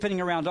spinning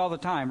around all the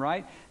time,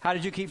 right? How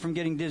did you keep from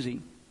getting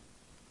dizzy?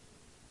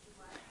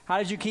 How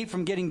did you keep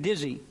from getting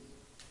dizzy?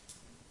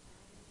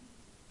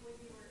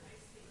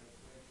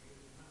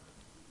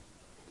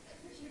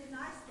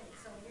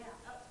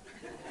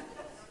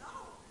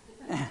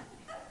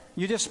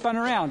 You just spun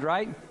around,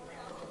 right?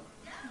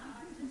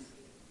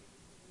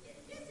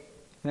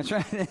 That's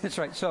right. That's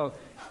right. So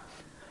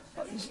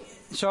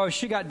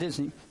she got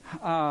dizzy.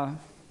 I asked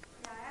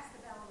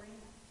the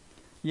ballerina.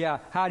 Yeah.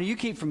 How do you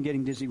keep from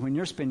getting dizzy when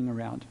you're spinning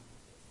around?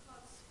 It's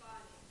called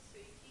spotting. So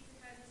you keep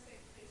your head in the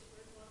same place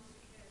for as long as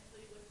you can until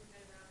you lift your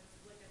head around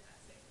and look at that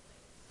same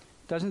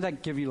place. Doesn't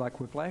that give you like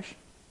whiplash?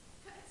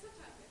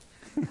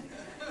 Sometimes.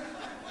 But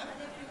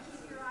if you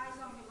keep your eyes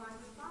on the right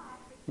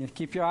spot. You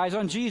keep your eyes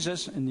on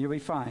Jesus and you'll be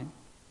fine.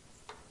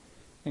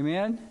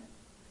 Amen?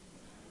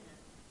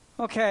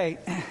 Okay.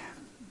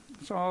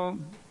 So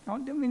I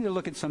need to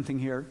look at something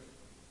here.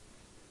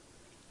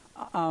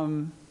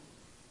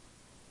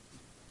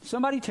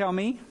 Somebody tell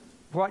me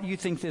what you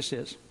think this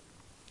is.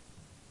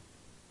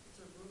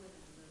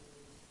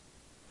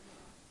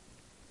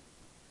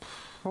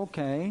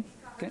 Okay.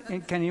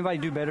 Can anybody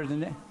do better than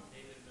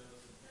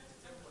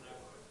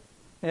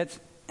that?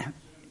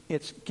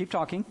 It's keep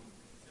talking.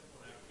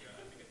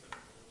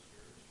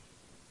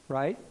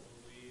 Right?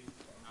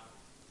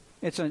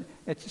 It's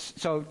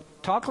so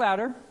talk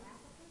louder.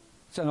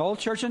 It's an old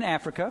church in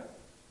Africa.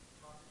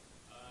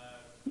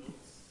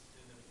 Notes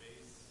in the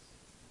base,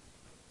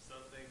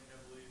 something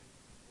heavily,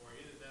 or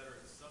either that or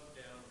it's sunk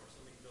down or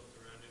something built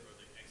around it or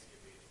they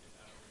excavated it.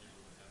 I don't really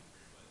know what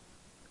happened.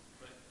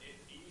 But it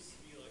used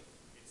to be like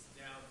it's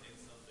down in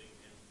something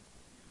and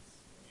it's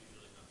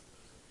usually not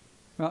supposed to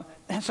be. Well,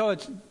 so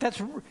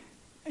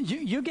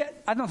you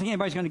get. I don't think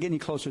anybody's going to get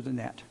any closer than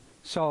that.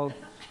 So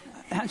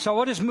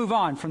we'll just move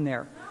on from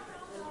there.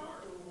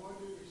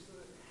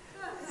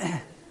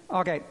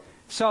 Okay.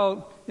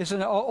 So it's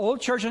an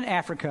old church in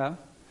Africa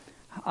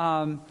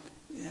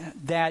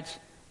that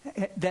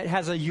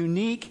has a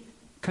unique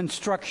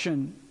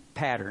construction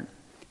pattern.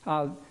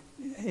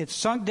 It's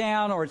sunk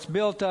down or it's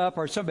built up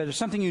or something. There's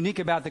something unique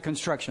about the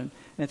construction.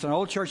 And it's an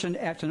old church,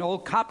 it's an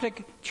old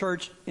Coptic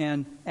church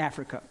in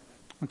Africa.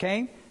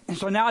 Okay? And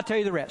so now I'll tell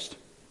you the rest.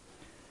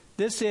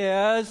 This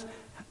is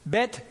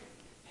Bet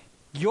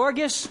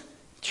Georgis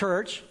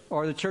Church,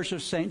 or the Church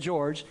of St.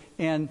 George,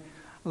 in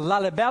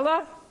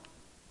Lalibela,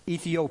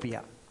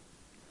 Ethiopia.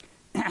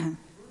 Have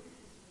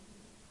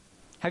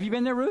you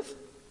been there, Ruth?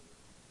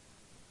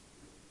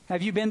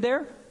 Have you been there?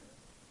 Not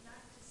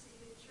to see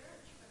the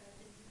church, but I've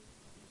been to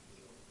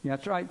Ethiopia. Yeah,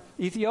 that's right.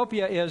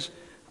 Ethiopia is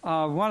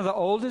one of the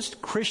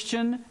oldest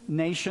Christian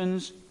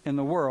nations in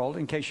the world,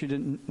 in case you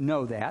didn't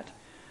know that.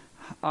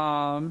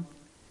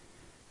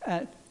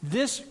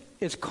 This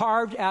is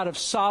carved out of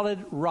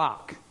solid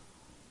rock.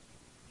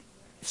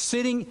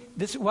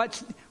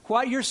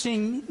 What you're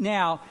seeing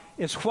now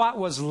is what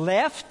was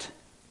left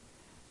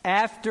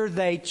after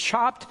they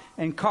chopped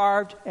and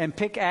carved and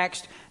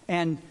pickaxed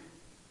and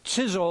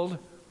chiseled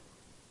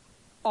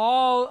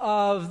all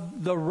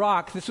of the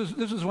rock. This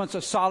was once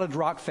a solid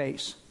rock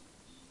face.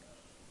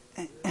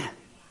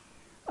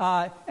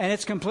 And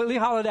it's completely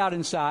hollowed out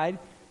inside.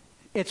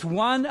 It's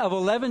one of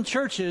 11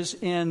 churches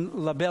in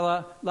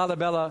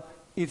Lalibela,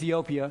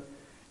 Ethiopia,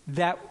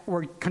 that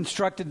were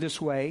constructed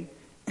this way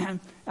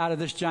out of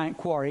this giant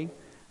quarry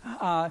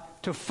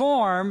to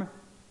form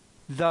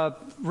the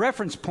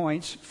reference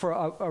points for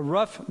a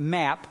rough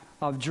map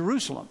of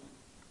Jerusalem.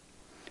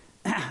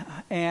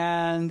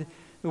 And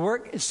the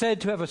work is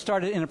said to have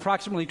started in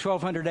approximately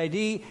 1200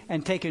 AD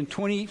and taken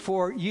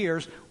 24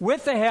 years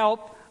with the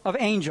help of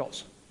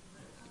angels.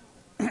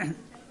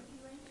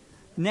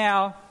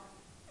 Now,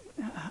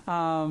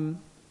 I'm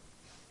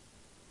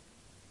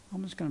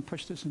just going to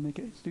push this and make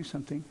it do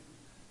something.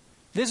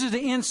 This is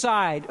the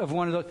inside of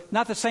one of those,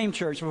 not the same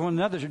church, but one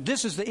another church.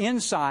 This is the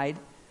inside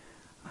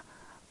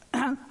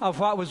of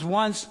what was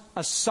once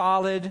a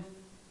solid.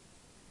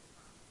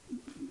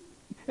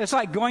 It's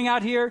like going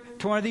out here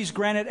to one of these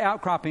granite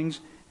outcroppings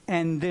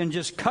and then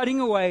just cutting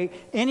away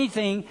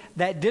anything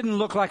that didn't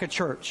look like a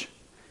church.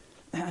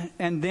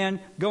 And then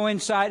go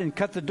inside and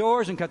cut the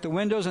doors and cut the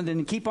windows and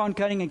then keep on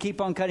cutting and keep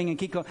on cutting and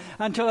keep going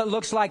until it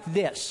looks like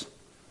this.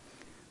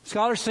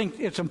 Scholars think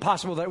it's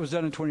impossible that it was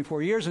done in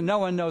 24 years, and no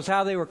one knows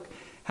how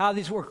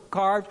these were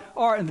carved.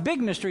 And the big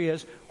mystery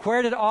is,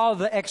 where did all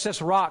the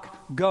excess rock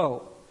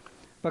go?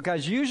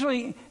 Because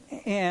usually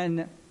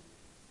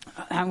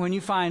when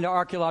you find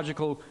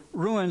archaeological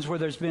ruins where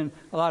there's been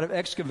a lot of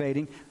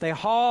excavating, they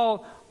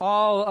haul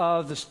all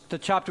of the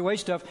chopped away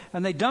stuff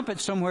and they dump it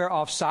somewhere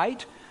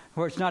off-site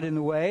where it's not in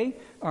the way,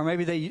 or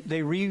maybe they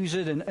reuse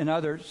it in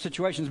other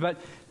situations. But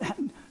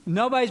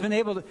nobody's been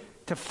able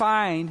to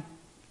find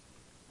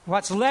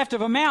what's left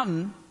of a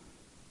mountain.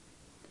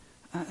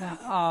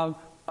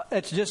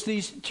 It's just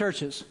these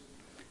churches.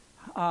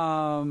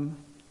 But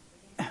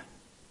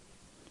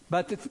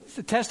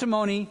the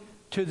testimony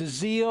to the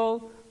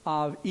zeal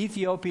of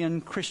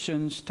Ethiopian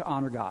Christians to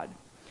honor God.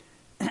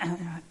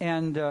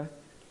 And, of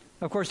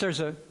course,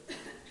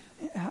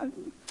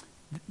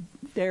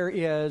 there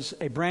is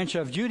a branch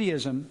of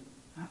Judaism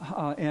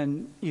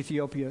in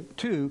Ethiopia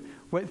too,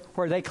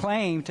 where they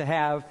claim to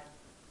have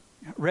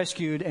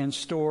rescued and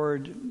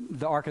stored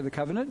the Ark of the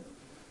Covenant.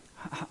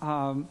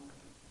 So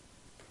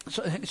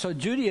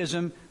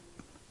Judaism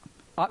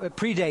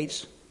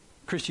predates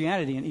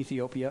Christianity in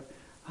Ethiopia,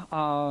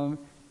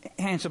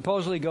 and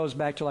supposedly goes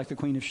back to like the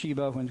Queen of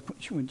Sheba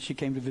when she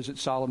came to visit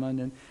Solomon,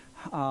 and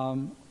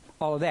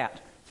all of that.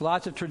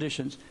 Lots of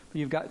traditions.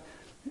 You've got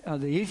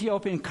the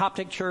Ethiopian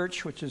Coptic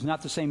Church, which is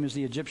not the same as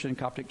the Egyptian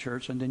Coptic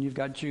Church, and then you've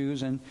got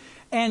Jews, and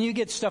you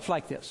get stuff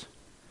like this.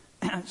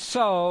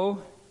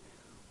 So,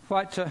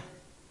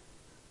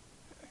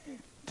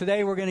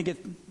 today we're going to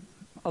get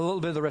a little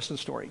bit of the rest of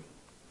the story.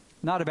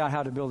 Not about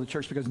how to build a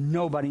church, because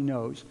nobody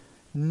knows.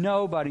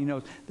 Nobody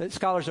knows. The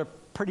scholars are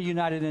pretty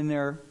united in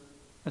their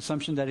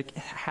assumption that it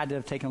had to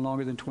have taken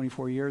longer than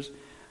 24 years.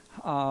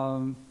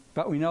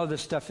 But we know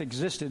this stuff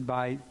existed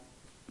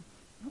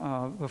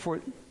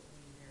before.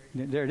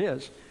 There it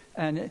is,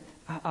 and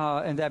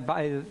that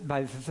by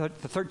the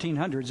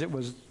 1300s it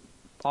was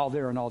all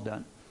there and all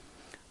done.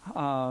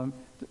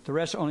 The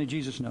rest only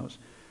Jesus knows.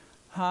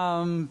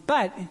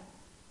 But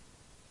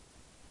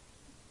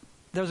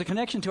there's a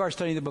connection to our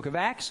study of the book of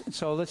Acts,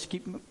 so let's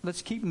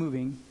keep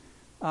moving.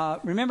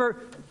 Remember,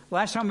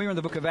 last time we were in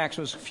the book of Acts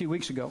was a few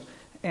weeks ago,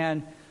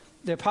 and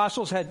the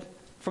apostles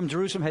from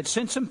Jerusalem had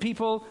sent some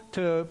people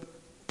to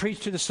preach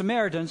to the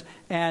Samaritans,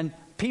 and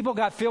people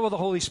got filled with the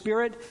Holy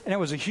Spirit, and it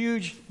was a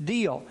huge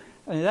deal.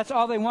 And that's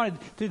all they wanted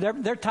to do.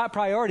 Their top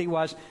priority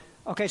was,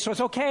 okay, so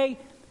it's okay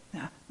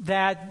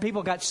that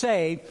people got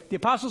saved. The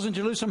apostles in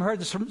Jerusalem heard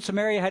that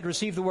Samaria had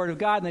received the word of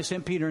God, and they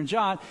sent Peter and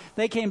John.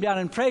 They came down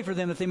and prayed for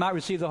them that they might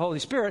receive the Holy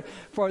Spirit,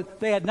 for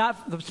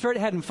the Spirit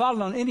hadn't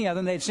fallen on any of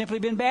them. They had simply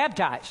been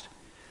baptized.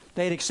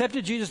 They had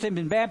accepted Jesus, they'd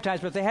been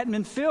baptized, but they hadn't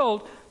been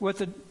filled with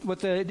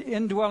the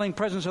indwelling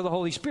presence of the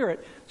Holy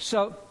Spirit.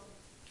 So,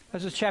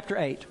 this is chapter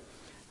 8.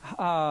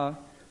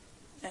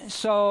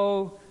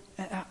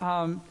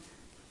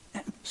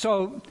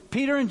 So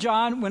Peter and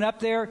John went up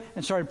there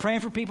and started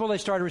praying for people. They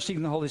started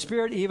receiving the Holy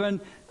Spirit.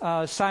 Even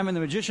Simon the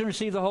magician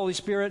received the Holy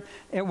Spirit.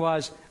 It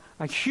was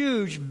a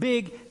huge,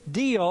 big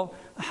deal.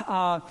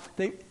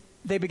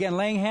 They began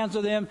laying hands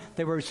on them.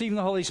 They were receiving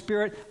the Holy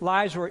Spirit.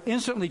 Lives were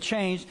instantly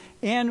changed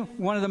in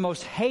one of the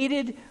most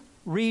hated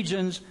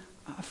regions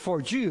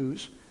for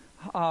Jews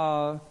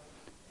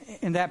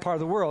in that part of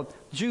the world.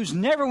 Jews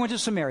never went to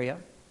Samaria.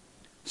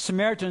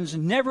 Samaritans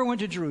never went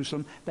to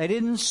Jerusalem. They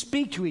didn't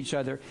speak to each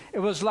other. It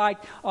was like,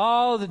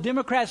 all the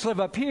Democrats live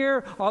up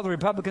here, all the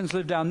Republicans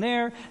live down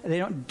there. They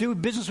don't do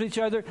business with each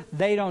other.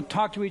 They don't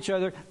talk to each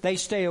other. They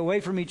stay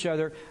away from each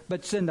other.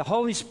 But then the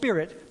Holy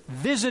Spirit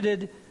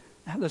visited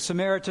the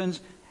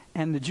Samaritans,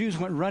 and the Jews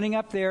went running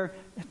up there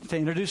to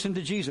introduce them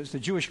to Jesus. The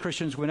Jewish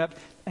Christians went up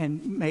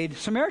and made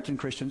Samaritan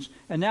Christians.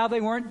 And now they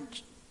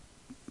weren't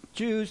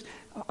Jews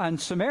and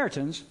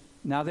Samaritans.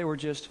 Now they were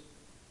just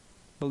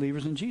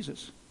believers in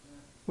Jesus.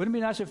 Wouldn't it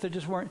be nice if if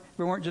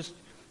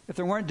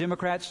there weren't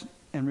Democrats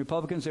and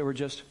Republicans, they were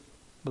just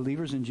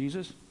believers in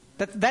Jesus?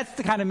 That's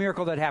the kind of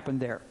miracle that happened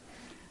there.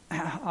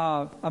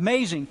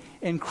 Amazing,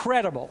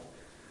 incredible.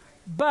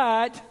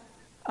 But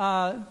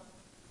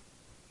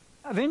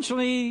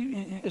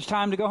eventually, it's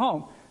time to go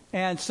home.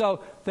 And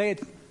so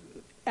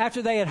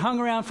after they had hung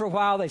around for a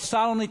while, they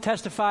solemnly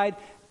testified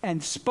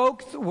and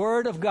spoke the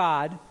word of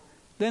God.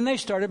 Then they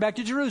started back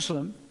to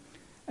Jerusalem.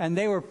 And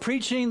they were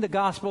preaching the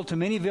gospel to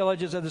many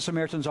villages of the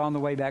Samaritans on the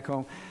way back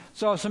home.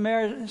 So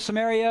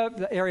Samaria,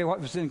 the area what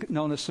was then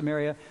known as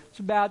Samaria, it's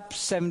about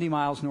 70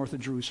 miles north of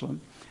Jerusalem.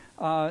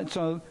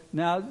 So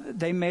now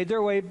they made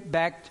their way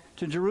back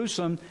to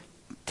Jerusalem,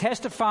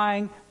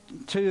 testifying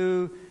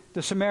to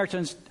the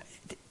Samaritans,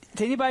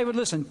 to anybody who would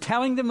listen,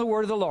 telling them the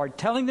word of the Lord,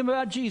 telling them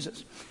about Jesus.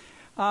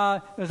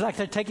 It was like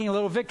they're taking a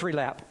little victory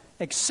lap.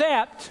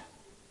 Except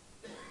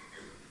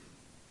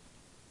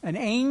an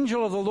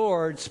angel of the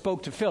Lord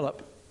spoke to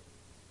Philip,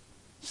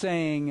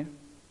 saying,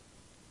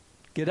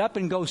 "Get up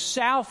and go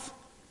south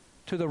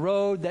to the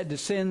road that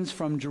descends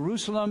from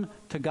Jerusalem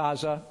to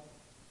Gaza."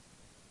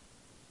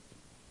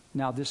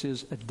 Now this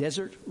is a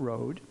desert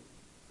road.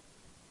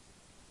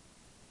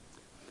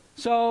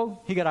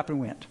 So he got up and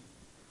went.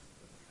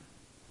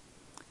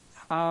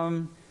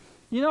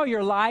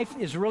 Your life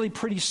is really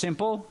pretty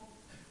simple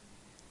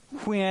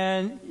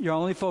when your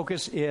only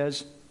focus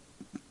is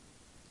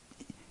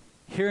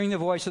hearing the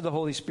voice of the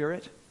Holy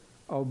Spirit,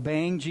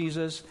 obeying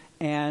Jesus,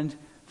 and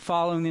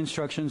following the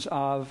instructions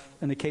of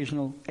an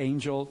occasional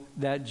angel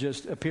that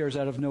just appears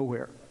out of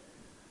nowhere.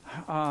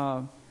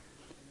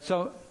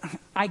 So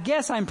I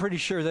guess I'm pretty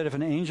sure that if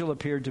an angel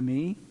appeared to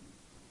me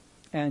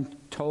and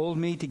told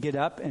me to get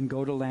up and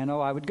go to Llano,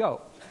 I would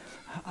go.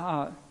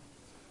 And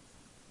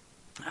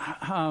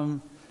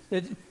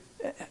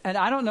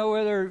I don't know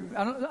whether...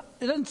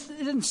 it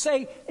doesn't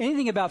say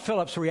anything about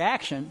Philip's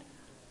reaction.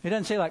 It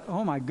doesn't say like,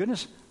 "Oh my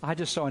goodness, I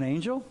just saw an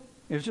angel."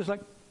 It was just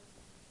like,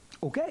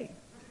 okay.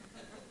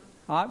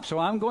 So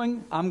I'm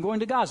going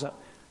to Gaza.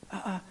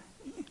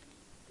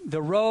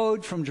 The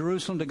road from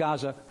Jerusalem to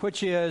Gaza,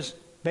 which is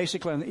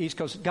basically on the east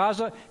coast.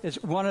 Gaza is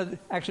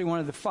actually one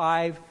of the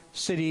 5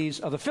 cities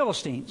of the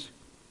Philistines.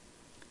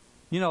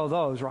 You know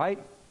those, right?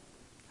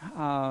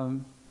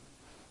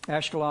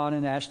 Ashkelon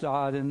and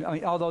Ashdod, and I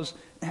mean, all those.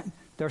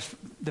 There's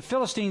the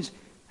Philistines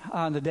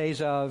on the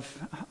days of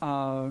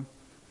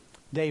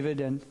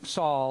David and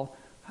Saul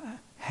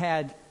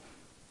had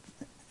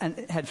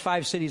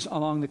 5 cities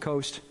along the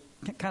coast,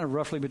 kind of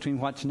roughly between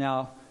what's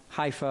now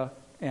Haifa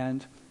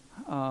and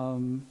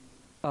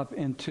up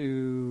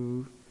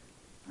into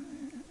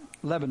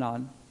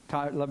Lebanon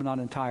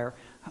and Tyre,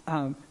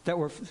 that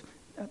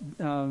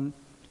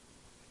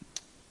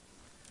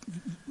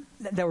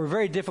were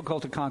very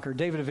difficult to conquer.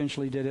 David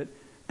eventually did it.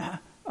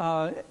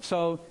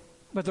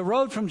 But the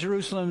road from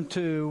Jerusalem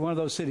to one of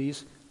those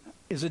cities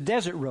is a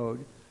desert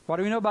road. What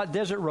do we know about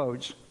desert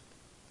roads?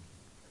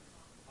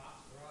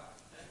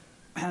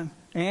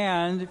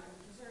 And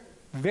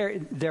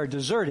they're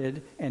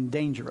deserted and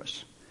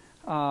dangerous.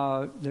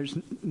 There's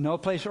no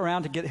place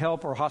around to get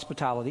help or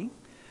hospitality.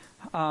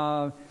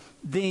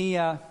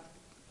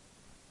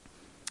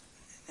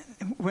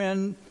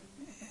 When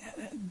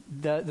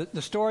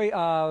the story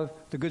of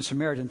the Good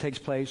Samaritan takes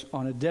place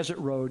on a desert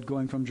road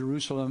going from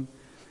Jerusalem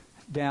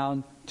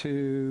down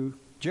to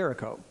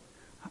Jericho.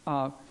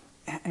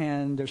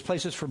 And there's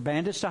places for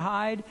bandits to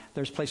hide.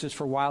 There's places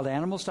for wild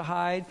animals to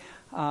hide.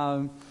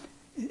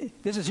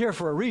 This is here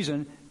for a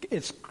reason.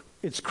 It's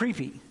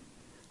creepy.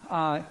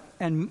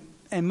 And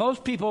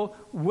most people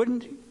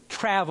wouldn't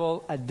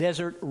travel a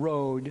desert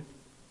road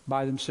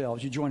by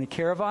themselves. You join a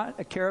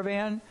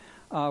caravan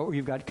where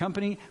you've got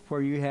company,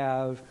 where you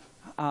have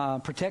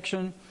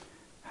protection.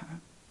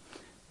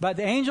 But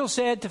the angel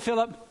said to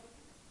Philip,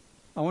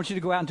 I want you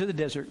to go out into the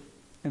desert.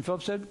 And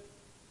Philip said,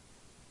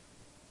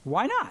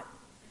 why not?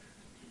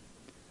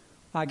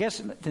 I guess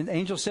the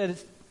angel said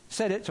it,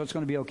 so it's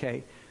going to be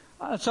okay.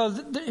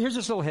 Here's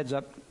this little heads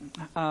up.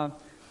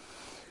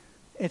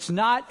 It's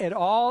not at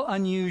all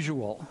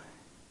unusual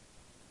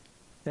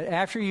that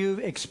after you've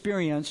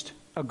experienced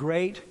a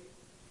great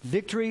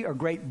victory or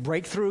great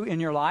breakthrough in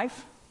your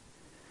life,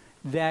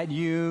 that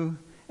you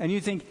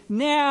think,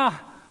 now,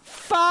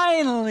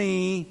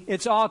 finally,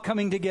 it's all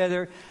coming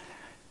together.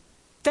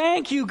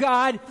 Thank you,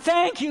 God.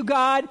 Thank you,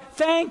 God.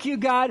 Thank you,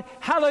 God.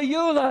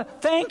 Hallelujah.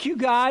 Thank you,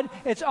 God.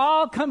 It's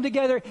all come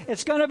together.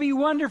 It's going to be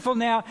wonderful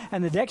now.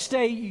 And the next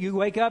day you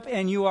wake up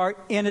and you are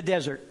in a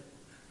desert.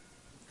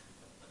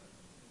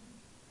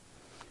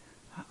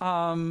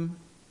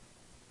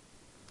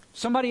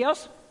 Somebody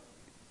else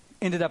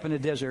ended up in a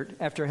desert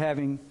after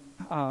having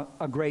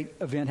a great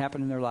event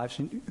happen in their lives.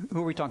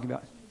 Who are we talking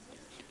about?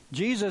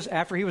 Jesus,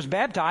 after he was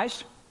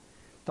baptized,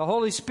 the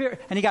Holy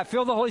Spirit, and he got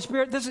filled with the Holy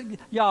Spirit. This is,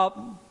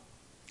 y'all,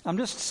 I'm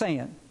just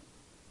saying,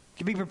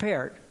 to be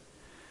prepared.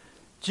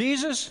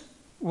 Jesus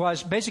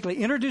was basically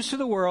introduced to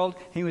the world.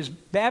 He was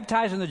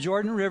baptized in the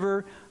Jordan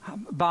River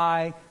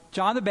by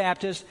John the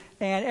Baptist,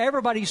 and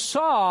everybody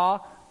saw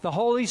the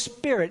Holy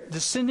Spirit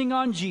descending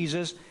on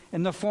Jesus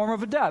in the form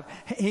of a dove.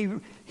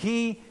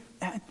 He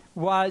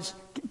was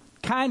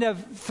kind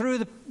of, through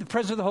the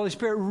presence of the Holy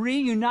Spirit,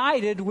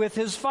 reunited with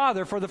his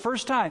Father for the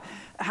first time.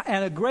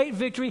 And a great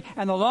victory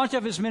and the launch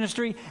of his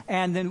ministry.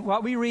 And then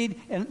what we read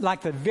in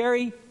like the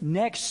very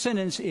next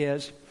sentence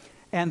is,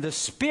 and the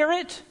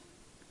Spirit,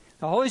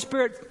 the Holy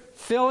Spirit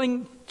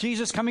filling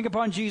Jesus, coming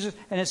upon Jesus,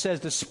 and it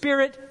says the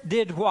Spirit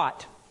did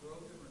what?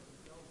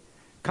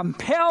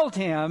 Compelled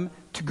him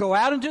to go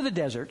out into the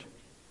desert,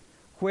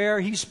 where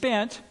he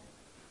spent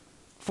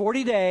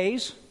 40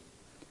 days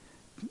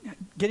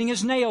getting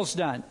his nails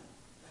done.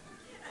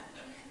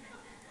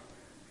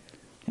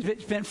 He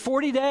spent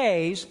 40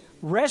 days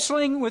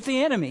wrestling with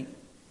the enemy.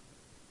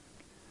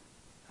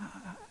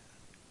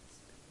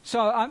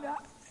 So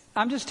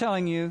I'm just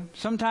telling you,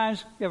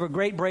 sometimes you have a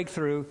great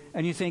breakthrough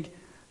and you think,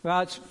 well,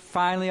 it's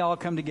finally all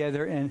come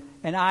together and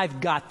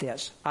I've got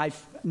this.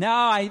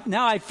 Now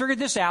I figured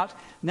this out.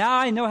 Now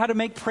I know how to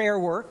make prayer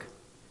work.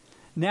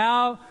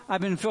 Now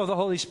I've been filled with the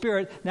Holy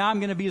Spirit. Now I'm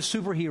going to be a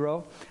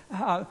superhero.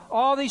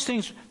 All these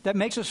things that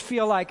makes us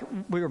feel like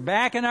we're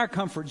back in our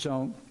comfort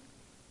zone.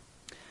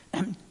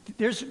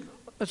 There's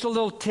a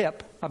little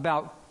tip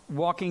about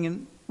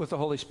walking with the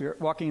Holy Spirit,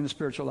 walking in the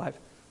spiritual life.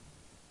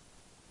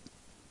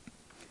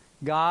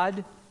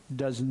 God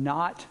does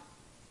not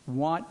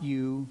want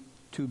you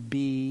to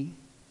be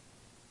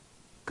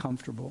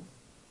comfortable.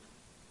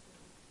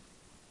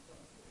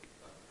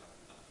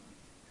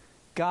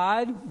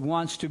 God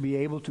wants to be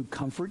able to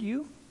comfort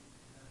you,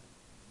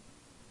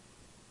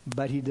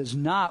 but he does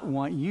not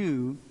want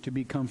you to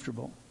be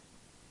comfortable.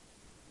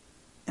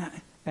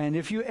 And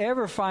if you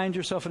ever find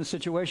yourself in a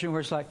situation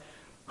where it's like,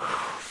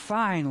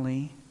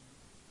 finally,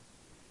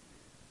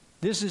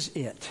 this is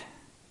it.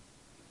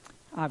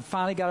 I've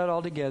finally got it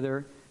all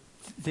together.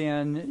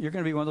 Then you're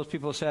going to be one of those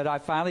people who said, I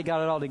finally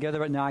got it all together,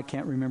 but now I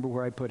can't remember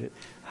where I put it.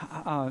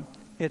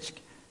 It's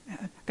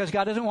because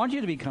God doesn't want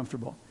you to be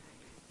comfortable.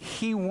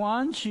 He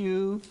wants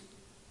you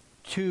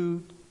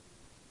to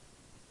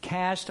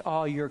cast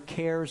all your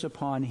cares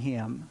upon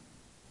him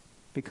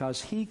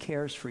because he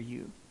cares for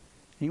you.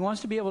 He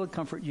wants to be able to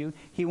comfort you.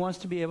 He wants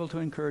to be able to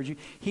encourage you.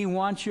 He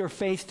wants your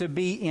faith to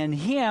be in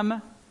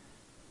Him,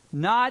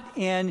 not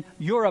in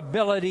your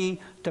ability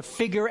to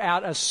figure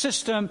out a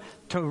system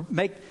to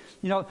make,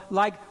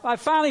 like I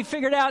finally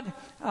figured out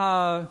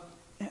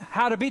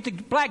how to beat the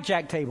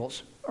blackjack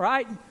tables,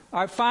 right?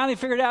 I finally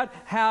figured out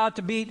how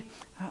to beat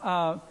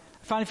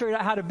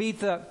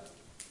the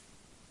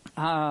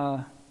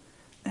a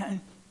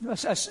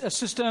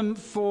system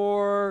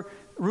for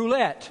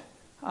roulette.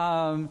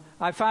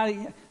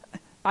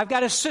 I've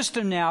got a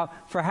system now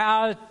for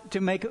how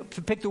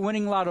to pick the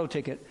winning lotto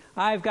ticket.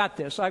 I've got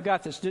this.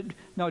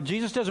 No,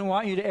 Jesus doesn't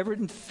want you to ever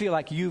feel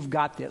like you've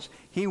got this.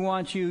 He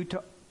wants you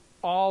to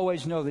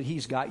always know that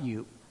He's got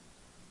you.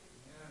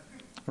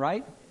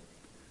 Right?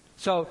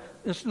 So,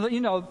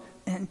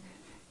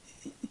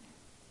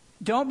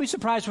 don't be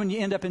surprised when you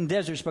end up in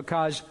deserts,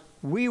 because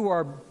we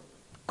were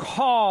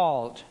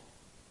called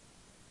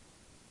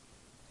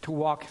to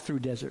walk through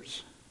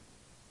deserts.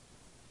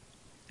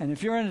 And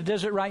if you're in a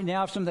desert right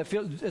now, something that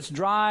feels it's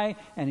dry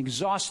and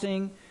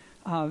exhausting,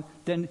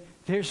 then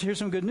here's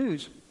some good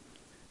news.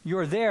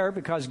 You're there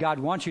because God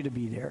wants you to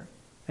be there.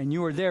 And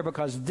you are there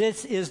because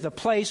this is the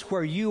place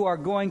where you are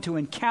going to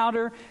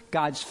encounter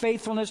God's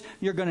faithfulness.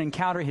 You're going to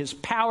encounter His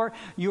power.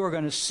 You are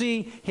going to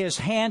see His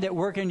hand at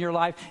work in your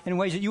life in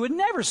ways that you would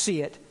never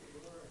see it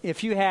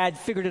if you had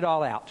figured it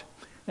all out.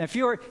 And if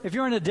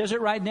you're in a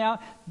desert right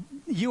now,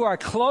 you are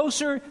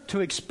closer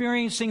to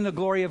experiencing the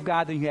glory of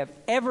God than you have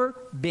ever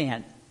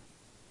been.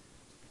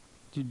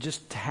 You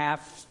just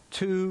have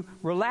to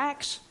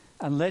relax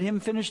and let Him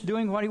finish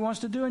doing what He wants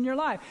to do in your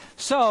life.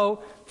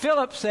 So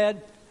Philip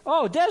said,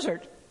 "Oh,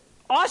 desert,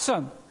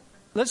 awesome,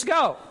 let's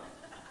go."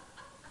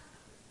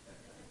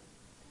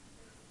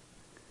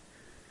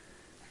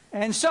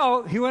 And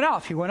so he went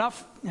off.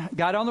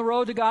 Got on the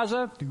road to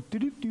Gaza.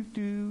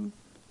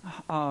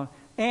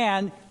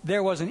 And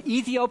there was an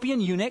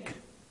Ethiopian eunuch,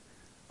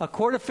 a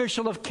court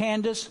official of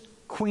Candace,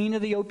 queen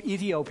of the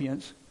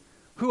Ethiopians,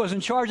 who was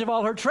in charge of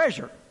all her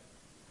treasure.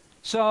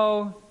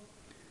 So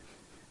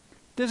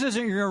this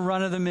isn't your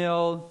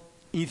run-of-the-mill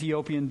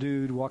Ethiopian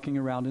dude walking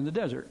around in the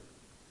desert.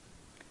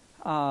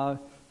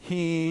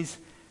 He's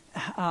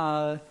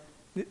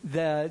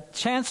the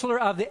chancellor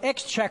of the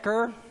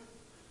exchequer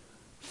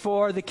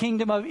for the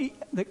kingdom of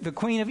the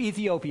queen of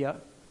Ethiopia.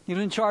 He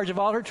was in charge of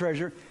all her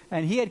treasure,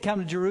 and he had come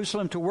to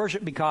Jerusalem to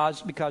worship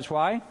because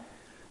why?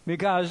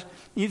 Because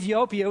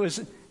Ethiopia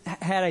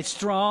had a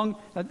strong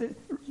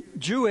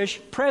Jewish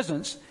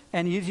presence,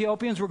 and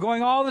Ethiopians were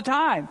going all the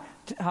time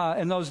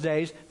in those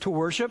days to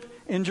worship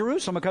in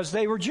Jerusalem because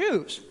they were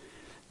Jews.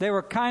 They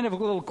were kind of a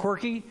little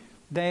quirky.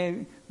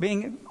 They,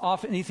 being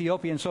off in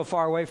Ethiopia and so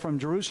far away from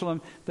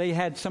Jerusalem, they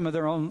had some of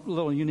their own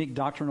little unique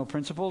doctrinal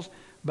principles.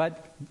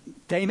 But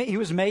he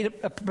was made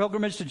a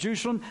pilgrimage to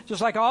Jerusalem,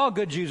 just like all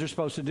good Jews are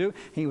supposed to do.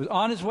 He was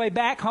on his way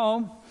back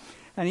home,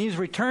 and he's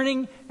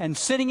returning and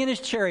sitting in his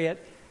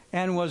chariot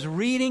and was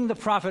reading the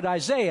prophet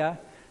Isaiah.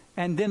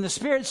 And then the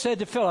Spirit said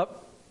to Philip,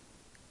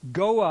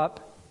 "Go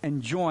up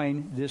and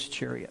join this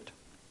chariot."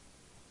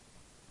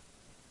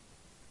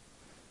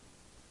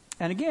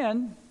 And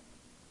again,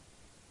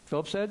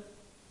 Philip said,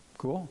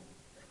 "Cool."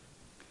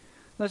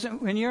 Listen,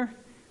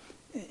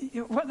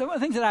 one of the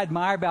things that I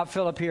admire about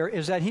Philip here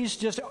is that he's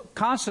just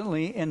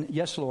constantly in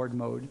 "Yes, Lord"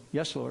 mode.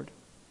 Yes, Lord.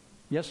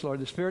 Yes, Lord.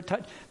 The Spirit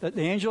touched.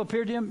 The angel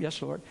appeared to him.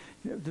 Yes, Lord.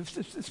 The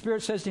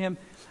Spirit says to him,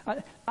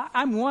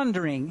 I'm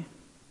wondering,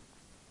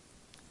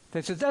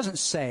 this it doesn't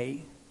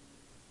say,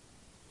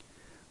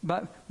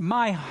 but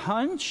my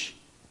hunch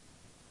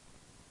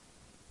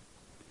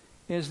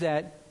is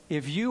that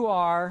if you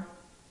are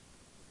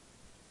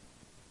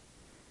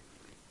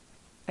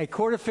a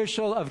court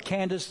official of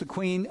Candace, the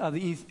queen of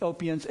the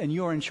Ethiopians, and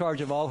you are in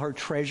charge of all her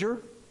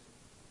treasure,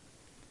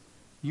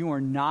 you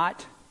are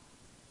not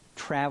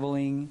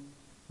traveling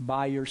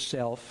by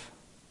yourself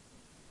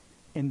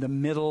in the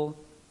middle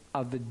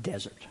of the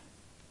desert.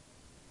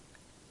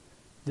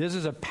 This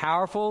is a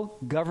powerful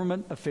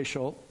government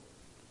official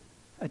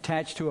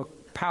attached to a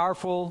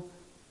powerful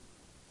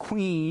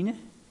queen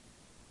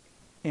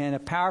in a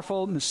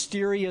powerful,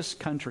 mysterious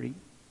country.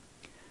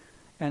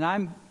 And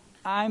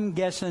I'm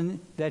guessing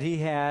that he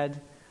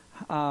had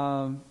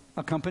a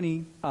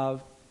company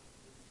of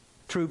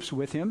troops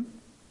with him.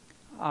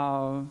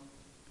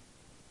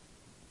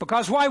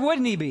 Because why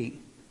wouldn't he be?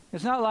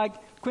 It's not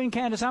like, "Queen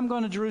Candace, I'm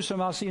going to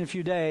Jerusalem. I'll see you in a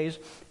few days."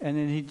 And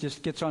then he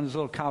just gets on his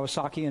little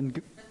Kawasaki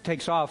and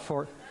takes off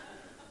for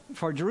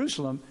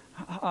Jerusalem.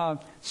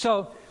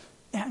 So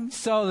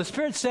the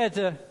Spirit said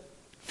to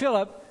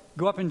Philip,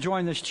 "Go up and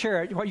join this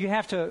chariot." What you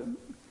have to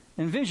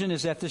envision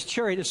is that this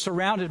chariot is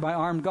surrounded by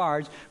armed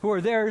guards who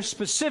are there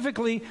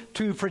specifically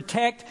to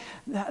protect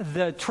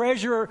the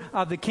treasure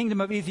of the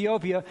kingdom of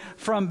Ethiopia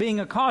from being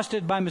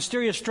accosted by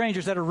mysterious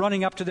strangers that are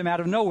running up to them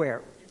out of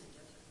nowhere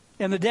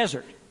in the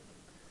desert.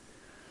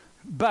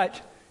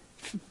 But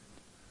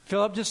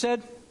Philip just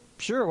said,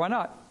 "Sure, why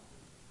not?"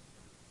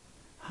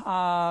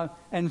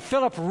 And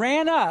Philip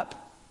ran up.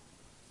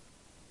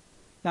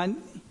 Now,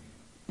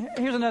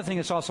 here's another thing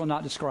that's also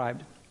not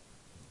described.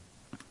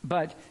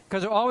 But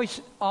because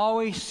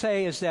always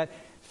say is that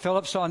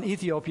Philip saw an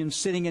Ethiopian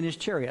sitting in his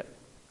chariot.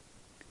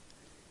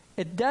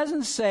 It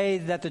doesn't say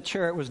that the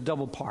chariot was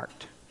double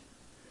parked.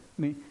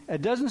 I mean,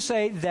 it doesn't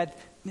say that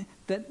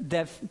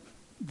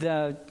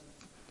the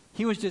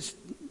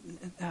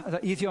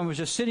Ethiopian was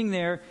just sitting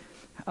there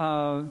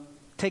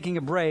taking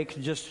a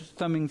break, just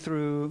thumbing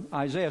through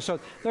Isaiah. So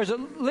there's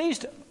at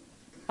least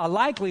a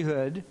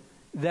likelihood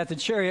that the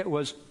chariot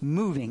was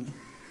moving,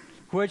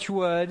 which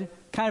would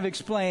kind of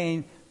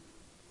explain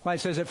why it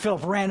says that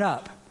Philip ran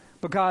up,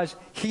 because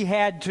he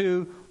had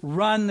to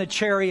run the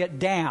chariot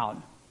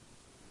down.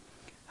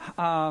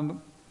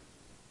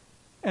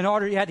 In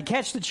order, he had to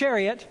catch the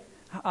chariot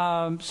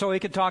so he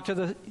could talk to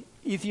the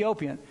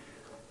Ethiopian.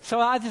 So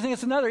I think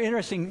it's another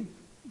interesting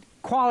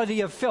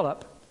quality of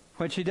Philip,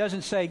 which he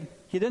doesn't say.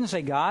 He didn't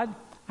say, God,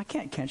 I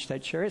can't catch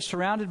that chariot. It's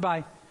surrounded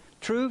by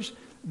troops.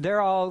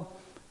 They're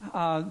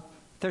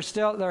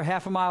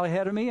half a mile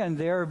ahead of me, and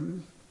they're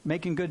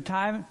making good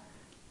time.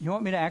 You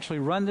want me to actually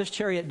run this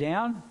chariot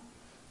down?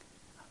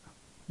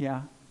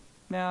 Yeah,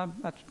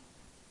 that's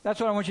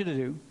what I want you to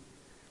do.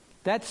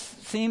 That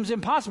seems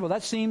impossible.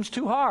 That seems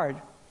too hard.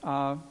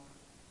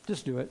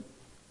 Just do it.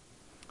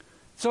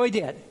 So he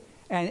did.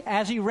 And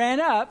as he ran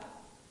up,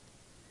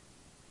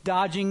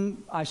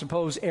 dodging, I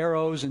suppose,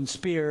 arrows and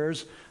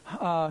spears,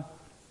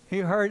 he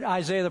heard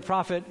Isaiah the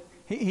prophet.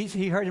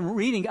 He heard him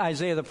reading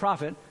Isaiah the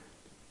prophet,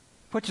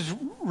 which is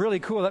really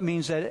cool. That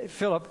means that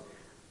Philip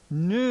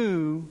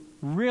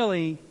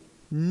really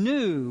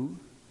knew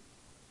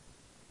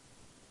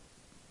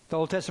the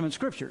Old Testament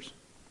scriptures.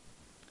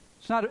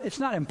 It's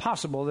not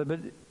impossible, but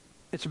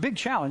it's a big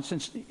challenge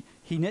since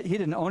he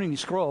didn't own any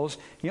scrolls.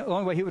 The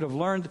only way he would have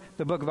learned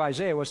the book of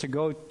Isaiah was to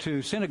go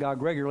to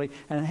synagogue regularly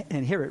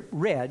and hear it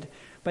read.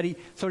 But he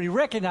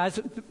recognized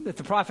that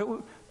the prophet,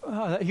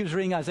 he was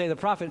reading Isaiah the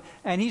prophet,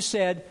 and he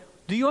said,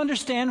 "Do you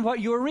understand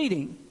what you are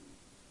reading?"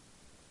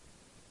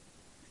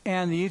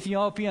 And the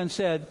Ethiopian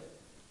said,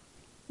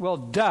 "Well,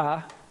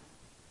 duh.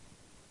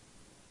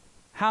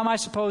 How am I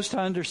supposed to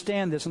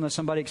understand this unless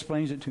somebody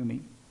explains it to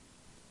me?"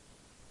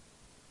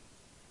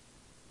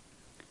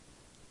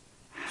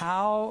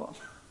 How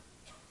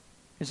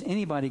is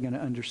anybody going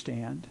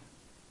to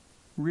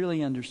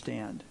really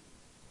understand,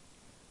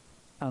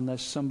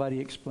 unless somebody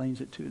explains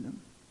it to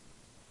them?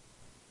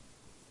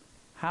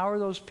 How are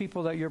those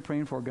people that you're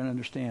praying for going to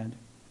understand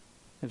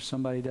if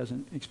somebody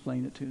doesn't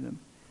explain it to them?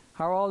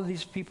 How are all of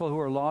these people who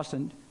are lost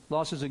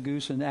as a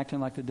goose and acting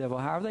like the devil,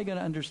 how are they going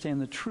to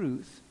understand the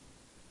truth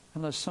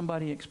unless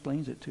somebody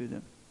explains it to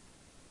them?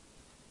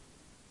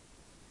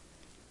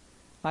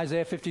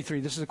 Isaiah 53.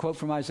 This is a quote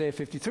from Isaiah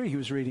 53 he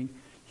was reading.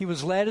 He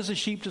was led as a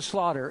sheep to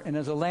slaughter, and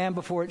as a lamb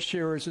before its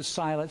shearers is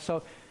silent.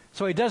 So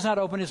he does not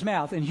open his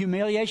mouth. In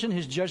humiliation,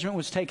 his judgment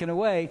was taken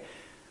away.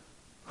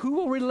 Who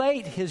will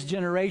relate his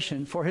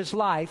generation? For his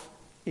life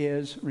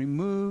is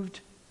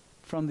removed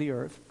from the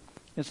earth.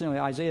 Incidentally,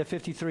 Isaiah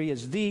 53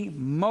 is the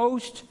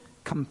most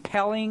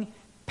compelling,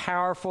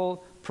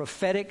 powerful,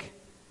 prophetic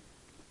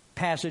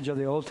passage of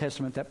the Old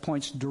Testament that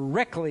points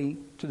directly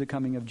to the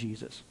coming of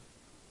Jesus.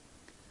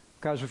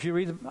 Because if you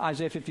read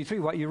Isaiah 53,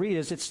 what you read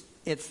is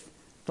it's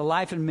the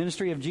life and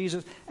ministry of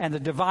Jesus and the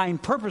divine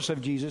purpose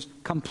of Jesus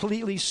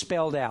completely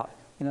spelled out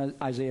in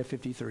Isaiah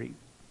 53.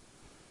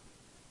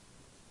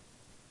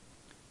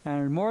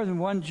 And more than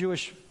one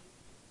Jewish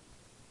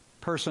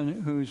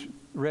person who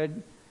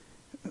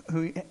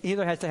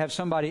either has to have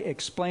somebody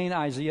explain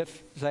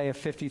Isaiah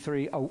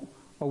 53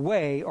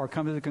 away or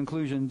come to the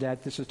conclusion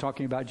that this is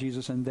talking about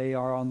Jesus and they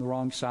are on the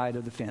wrong side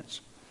of the fence.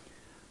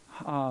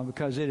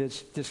 Because it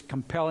is just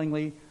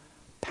compellingly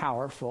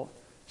powerful.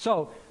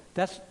 So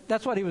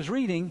that's what he was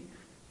reading,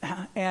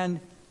 and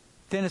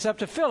then it's up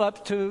to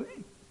Philip to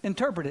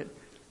interpret it.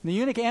 The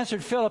eunuch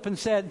answered Philip and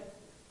said,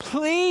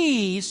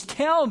 "Please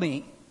tell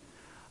me,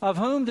 of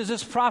whom does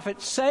this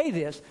prophet say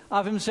this,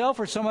 of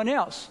himself or someone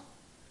else?"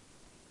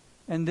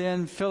 And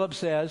then Philip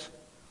says,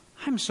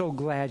 "I'm so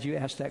glad you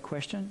asked that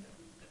question."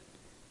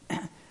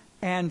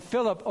 And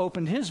Philip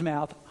opened his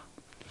mouth.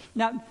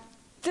 Now,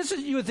 this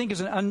you would think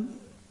is an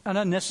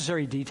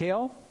unnecessary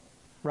detail,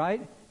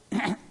 right?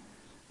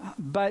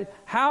 But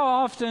how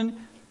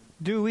often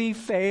do we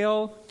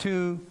fail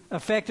to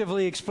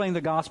effectively explain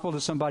the gospel to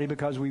somebody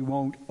because we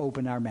won't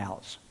open our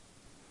mouths?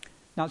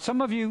 Now,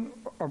 some of you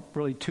are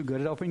really too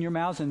good at opening your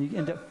mouths, and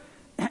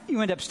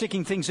you end up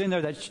sticking things in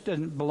there that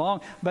doesn't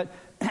belong. But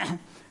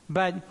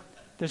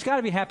there's got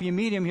to be a happy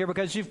medium here,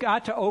 because you've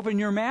got to open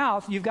your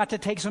mouth. You've got to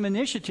take some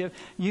initiative.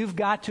 You've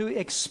got to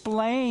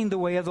explain the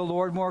way of the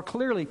Lord more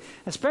clearly,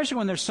 especially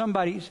when there's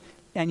somebody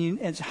and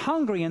it's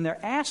hungry and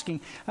they're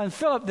asking. And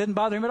Philip didn't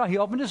bother him at all. He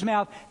opened his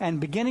mouth, and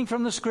beginning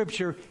from the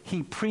scripture,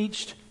 he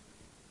preached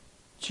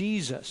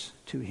Jesus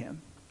to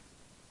him.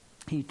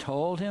 He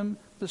told him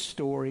the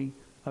story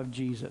of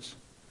Jesus.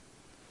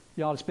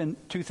 Y'all, it's been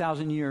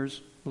 2,000 years,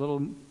 a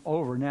little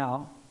over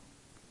now.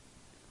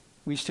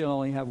 We still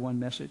only have one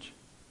message: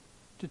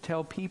 to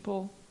tell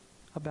people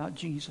about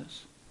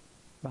Jesus,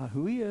 about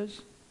who he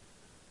is,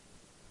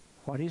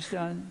 what he's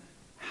done,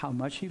 how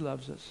much he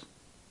loves us,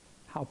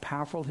 how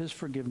powerful his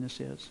forgiveness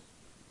is,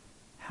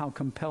 how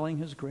compelling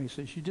his grace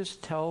is. You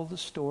just tell the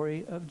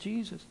story of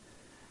Jesus.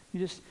 You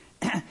just,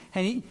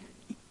 and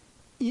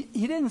he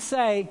didn't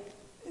say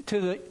to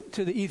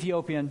the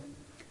Ethiopian,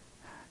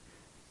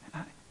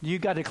 you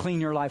got to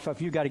clean your life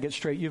up. You got to get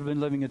straight. You've been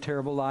living a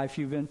terrible life.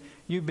 You've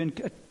been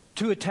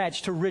too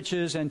attached to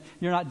riches, and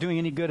you're not doing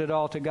any good at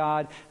all to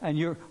God. And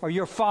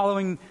you're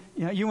following.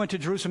 You went to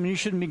Jerusalem, and you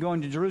shouldn't be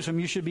going to Jerusalem.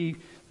 You should be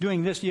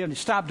doing this. You have to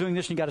stop doing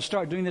this, and you got to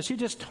start doing this. He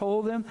just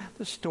told them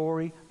the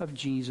story of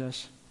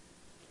Jesus,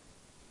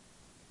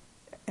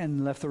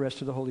 and left the rest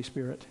to the Holy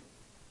Spirit.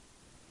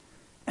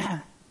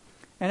 And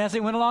as they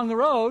went along the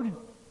road,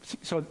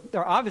 so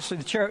obviously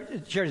the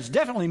chariot is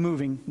definitely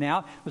moving now.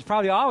 It was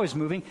probably always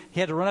moving.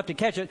 He had to run up to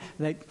catch it.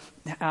 I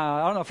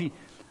don't know if he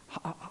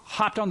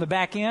hopped on the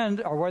back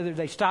end or whether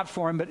they stopped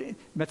for him,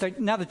 but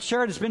now the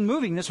chariot has been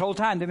moving this whole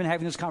time. They've been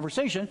having this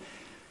conversation.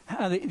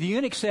 The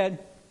eunuch said,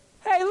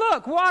 "Hey,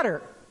 look,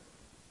 water.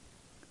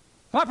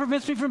 What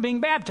prevents me from being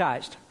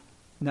baptized?"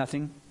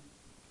 Nothing.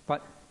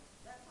 What?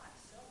 That by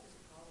itself is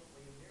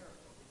probably a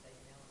miracle that they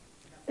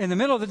found. In the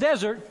middle of the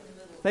desert,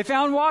 they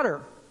found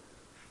water.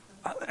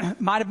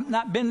 Might have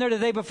not been there the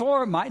day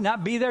before, might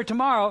not be there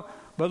tomorrow,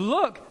 but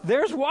look,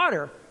 there's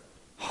water.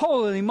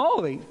 Holy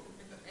moly.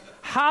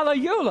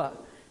 Hallelujah.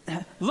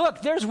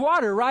 Look, there's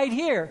water right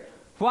here.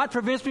 What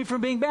prevents me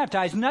from being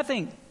baptized?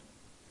 Nothing.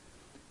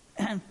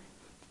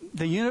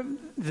 The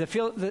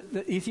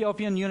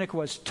Ethiopian eunuch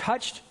was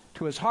touched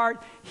to his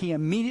heart. He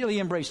immediately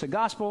embraced the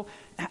gospel,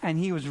 and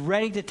he was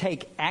ready to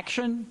take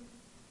action.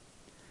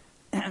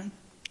 And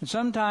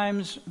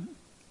sometimes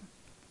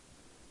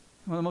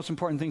one of the most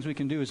important things we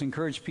can do is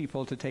encourage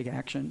people to take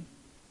action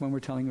when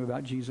we're telling them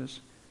about Jesus.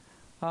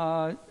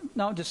 No,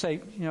 just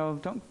say,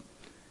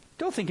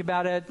 don't think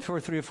about it for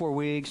 3 or 4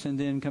 weeks and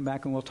then come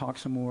back and we'll talk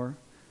some more.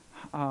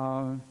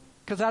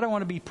 Because I don't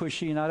want to be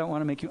pushy and I don't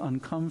want to make you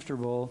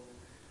uncomfortable.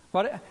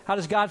 How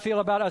does God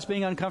feel about us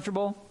being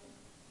uncomfortable?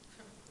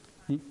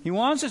 He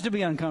wants us to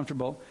be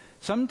uncomfortable.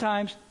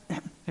 Sometimes,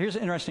 here's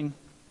interesting.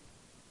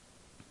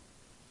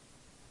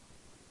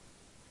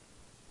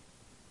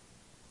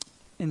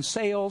 In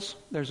sales,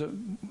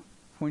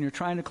 when you're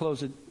trying to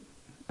close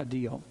a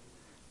deal,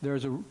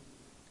 there's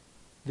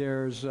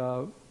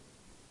a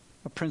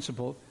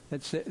principle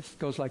that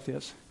goes like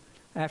this.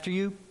 After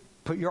you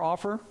put your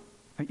offer,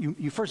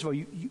 you first of all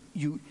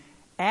you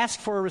ask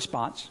for a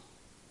response.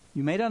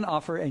 You made an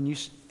offer and you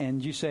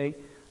say,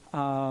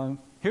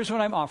 "Here's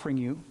what I'm offering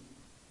you.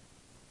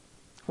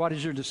 What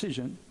is your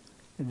decision?"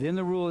 And then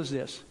the rule is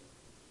this: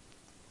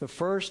 the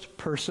first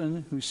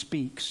person who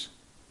speaks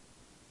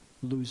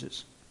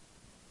loses.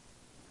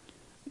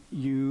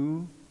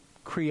 You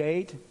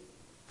create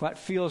what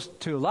feels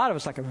to a lot of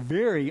us like a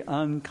very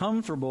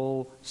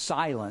uncomfortable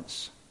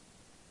silence.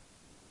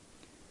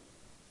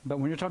 But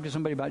when you're talking to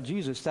somebody about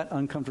Jesus, that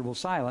uncomfortable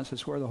silence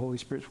is where the Holy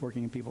Spirit's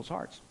working in people's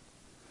hearts.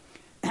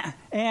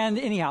 And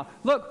anyhow,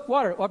 look,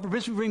 water, what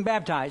prevents me from being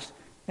baptized?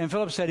 And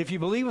Philip said, "If you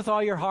believe with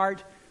all your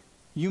heart,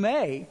 you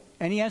may."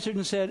 And he answered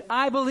and said,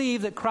 "I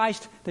believe that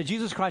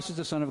Jesus Christ is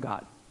the Son of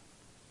God."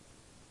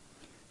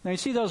 Now you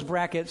see those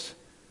brackets.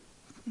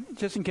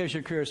 Just in case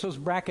you're curious, those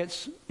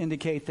brackets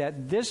indicate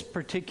that this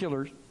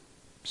particular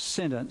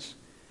sentence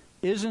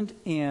isn't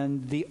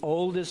in the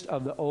oldest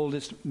of the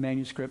oldest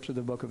manuscripts of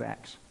the book of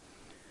Acts.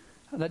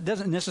 That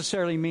doesn't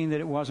necessarily mean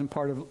that it wasn't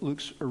part of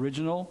Luke's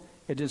original.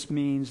 It just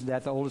means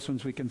that the oldest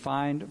ones we can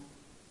find,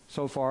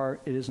 so far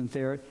it isn't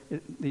there.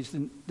 These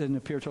didn't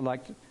appear to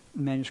like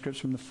manuscripts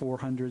from the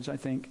 400s, I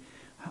think.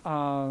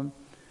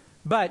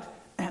 But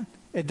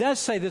it does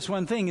say this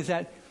one thing, is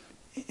that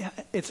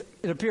it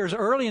appears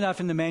early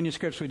enough in the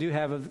manuscripts we do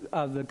have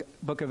of the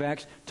book of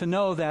Acts to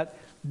know that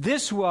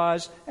this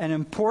was an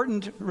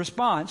important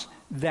response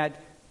that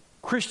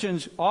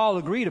Christians all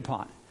agreed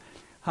upon.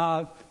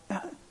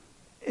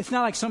 It's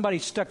not like somebody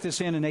stuck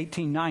this in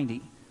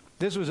 1890.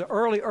 This was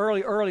early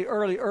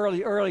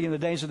in the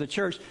days of the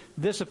church.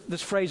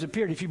 This phrase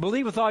appeared. If you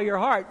believe with all your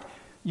heart,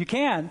 you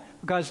can,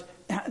 because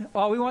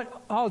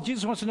all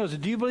Jesus wants to know is,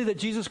 do you believe that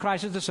Jesus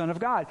Christ is the Son of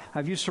God?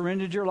 Have you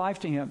surrendered your life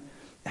to Him?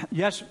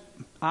 Yes,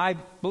 I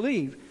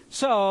believe.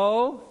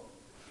 So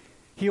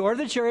he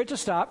ordered the chariot to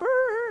stop,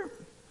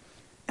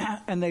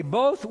 and they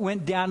both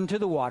went down into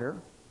the water,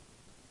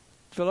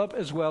 Philip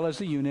as well as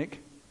the eunuch.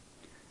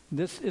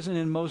 This isn't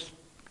in most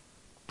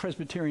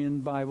Presbyterian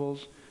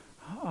Bibles,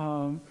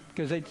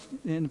 because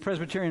in the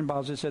Presbyterian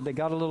Bibles it said they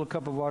got a little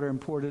cup of water and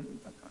poured it.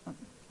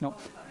 No.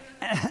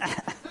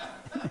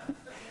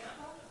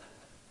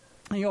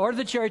 He ordered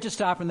the chariot to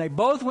stop, and they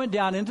both went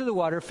down into the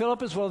water,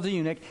 Philip as well as the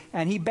eunuch,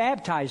 and he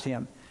baptized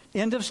him.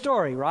 End of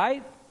story,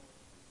 right?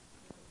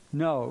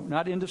 No,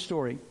 not end of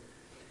story.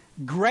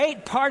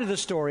 Great part of the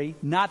story,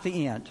 not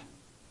the end.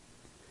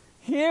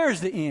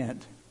 Here's the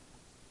end.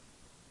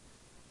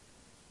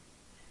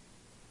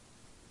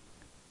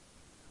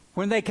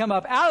 When they come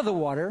up out of the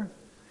water,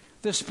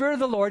 the Spirit of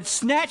the Lord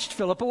snatched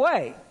Philip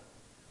away,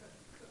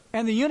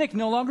 and the eunuch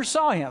no longer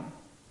saw him.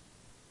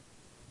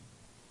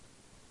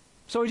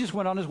 So he just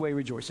went on his way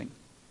rejoicing.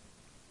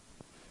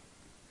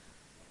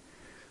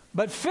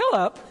 But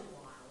Philip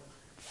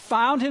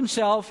found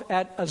himself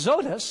at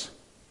Azotus,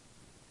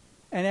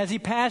 and as he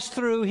passed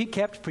through, he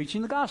kept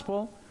preaching the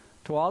gospel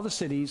to all the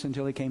cities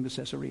until he came to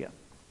Caesarea.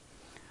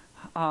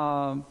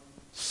 Now,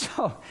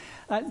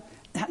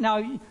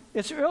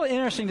 it's really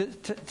interesting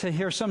to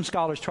hear some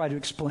scholars try to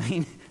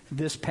explain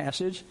this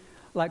passage,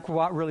 like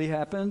what really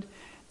happened.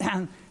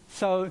 And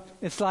so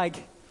it's like,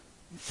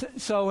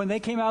 so when they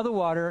came out of the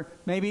water,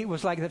 maybe it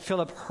was like that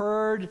Philip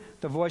heard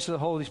the voice of the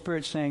Holy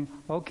Spirit saying,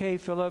 okay,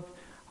 Philip,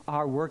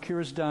 our work here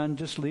is done.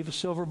 Just leave a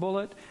silver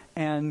bullet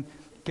and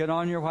get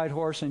on your white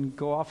horse and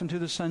go off into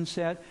the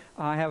sunset.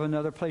 I have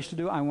another place to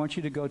do. I want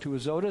you to go to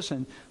Azotus.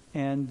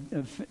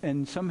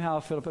 And somehow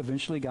Philip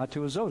eventually got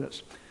to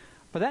Azotus.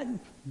 But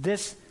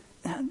that's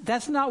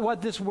not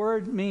what this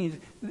word means.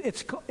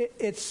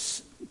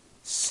 It's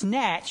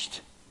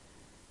snatched.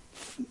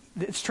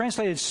 It's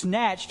translated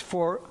snatched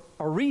for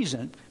a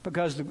reason,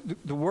 because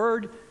the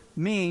word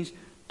means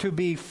to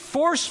be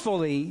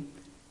forcefully,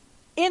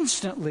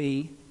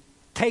 instantly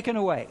taken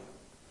away.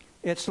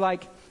 It's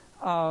like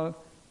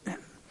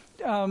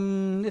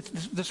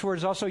this word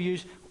is also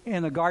used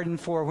in the garden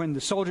for when the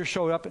soldiers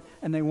showed up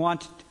and they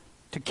want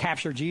to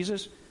capture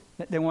Jesus.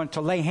 They want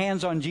to lay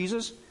hands on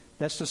Jesus.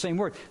 That's the same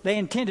word. They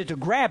intended to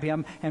grab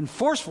him and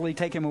forcefully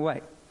take him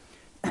away.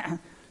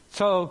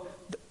 So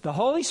the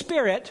Holy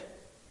Spirit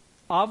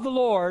of the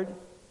Lord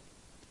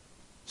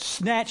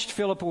snatched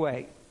Philip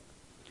away.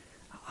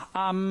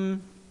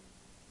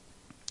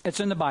 It's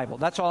in the Bible.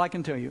 That's all I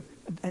can tell you.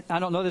 I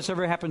don't know if this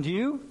ever happened to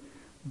you,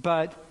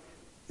 but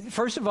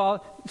first of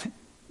all,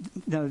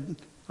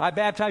 I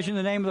baptize you in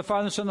the name of the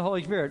Father, the Son, and the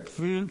Holy Spirit.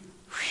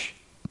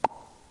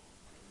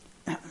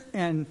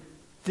 And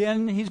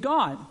then he's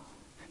gone.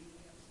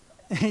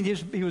 And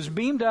he was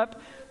beamed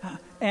up,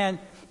 and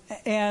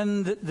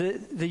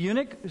the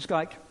eunuch is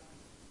like,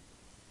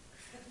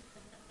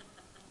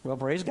 well,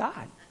 praise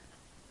God.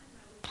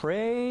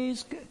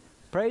 Praise God. In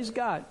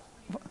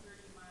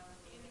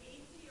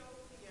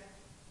Ethiopia,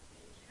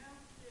 they count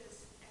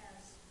this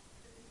as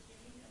the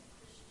beginning of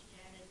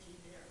Christianity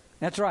there.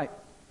 That's right.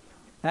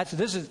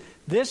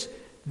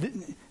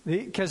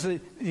 Because the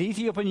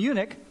Ethiopian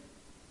eunuch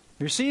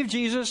received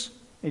Jesus,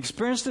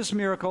 experienced this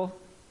miracle,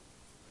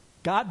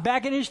 got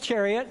back in his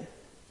chariot,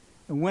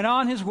 and went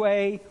on his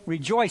way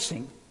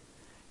rejoicing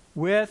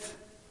with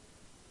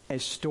a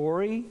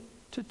story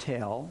to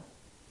tell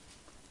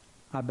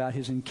about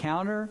his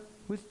encounter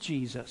with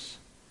Jesus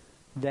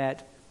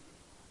that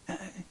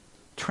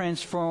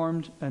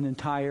transformed an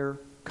entire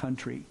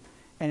country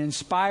and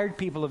inspired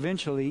people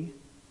eventually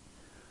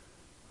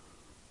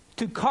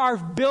to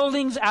carve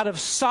buildings out of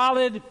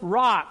solid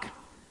rock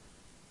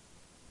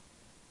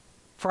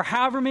for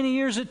however many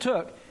years it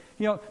took.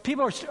 You know,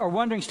 people are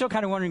wondering, still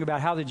kind of wondering about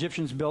how the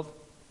Egyptians built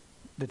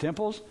the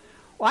temples.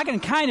 Well, I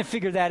can kind of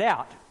figure that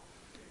out.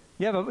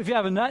 If you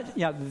have enough,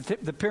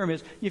 the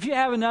pyramids. If you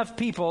have enough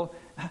people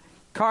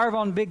carve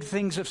on big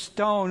things of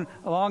stone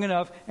long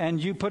enough,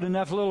 and you put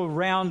enough little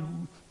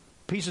round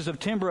pieces of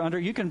timber under,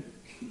 you can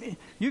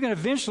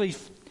eventually,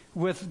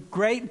 with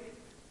great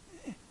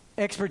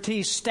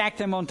expertise, stack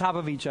them on top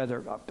of each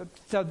other.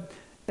 So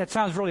that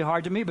sounds really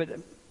hard to me, but at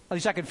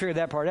least I can figure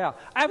that part out.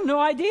 I have no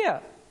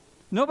idea.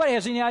 Nobody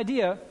has any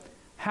idea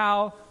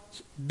how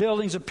huge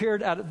buildings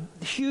appeared out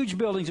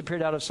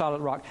of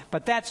solid rock.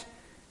 But that's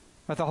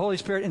what the Holy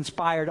Spirit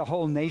inspired a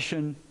whole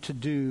nation to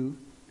do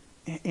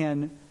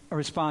in a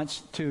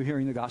response to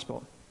hearing the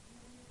gospel.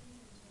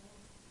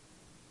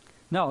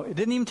 No, it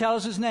didn't even tell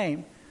us his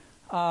name.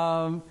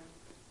 They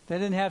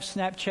didn't have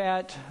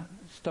Snapchat,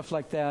 stuff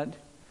like that.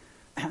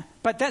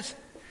 But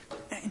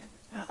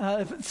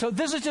so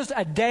this is just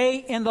a day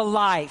in the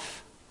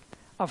life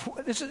of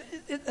what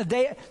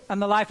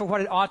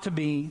it ought to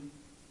be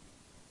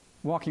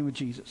walking with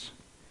Jesus.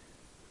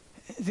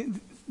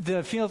 The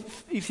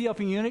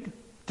Ethiopian eunuch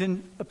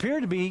didn't appear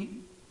to be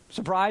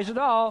surprised at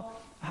all.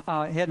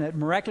 He had a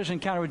miraculous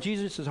encounter with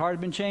Jesus. His heart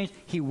had been changed.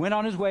 He went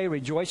on his way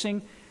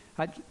rejoicing.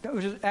 That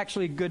was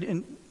actually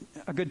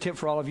a good tip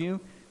for all of you.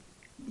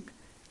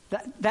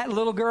 That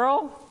little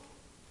girl,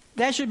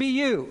 that should be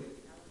you.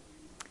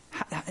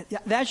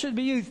 That should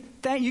be you.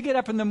 You get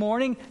up in the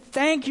morning.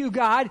 Thank you,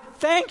 God.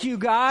 Thank you,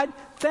 God.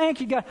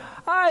 Thank you, God.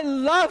 I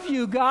love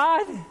you,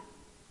 God.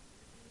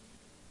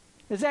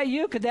 Is that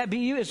you? Could that be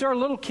you? Is there a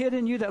little kid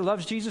in you that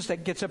loves Jesus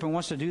that gets up and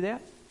wants to do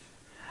that?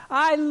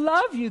 I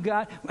love you,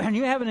 God. When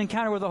you have an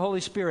encounter with the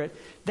Holy Spirit,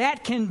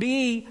 that can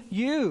be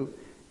you,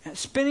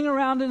 spinning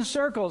around in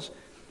circles.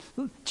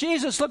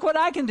 Jesus, look what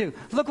I can do.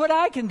 Look what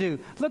I can do.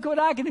 Look what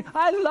I can do.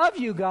 I love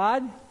you,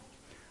 God.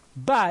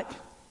 But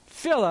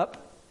Philip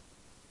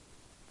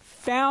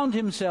found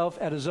himself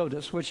at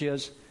Azotus,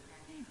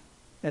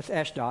 that's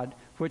Ashdod,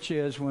 which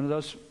is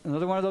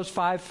another one of those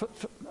 5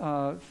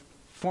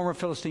 former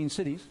Philistine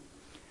cities.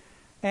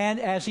 And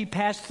as he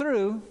passed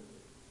through,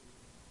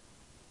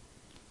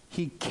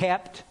 he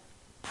kept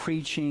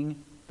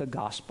preaching the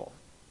gospel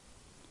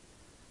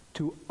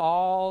to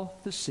all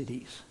the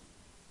cities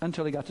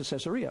until he got to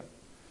Caesarea.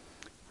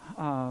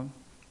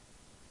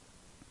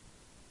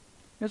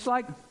 It's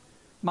like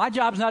My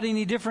job's not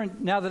any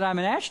different now that I'm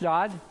in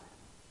Ashdod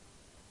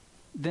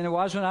than it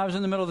was when I was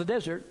in the middle of the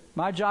desert.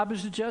 My job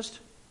is to just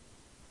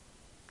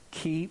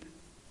keep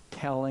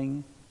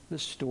telling the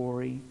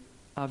story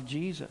of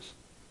Jesus.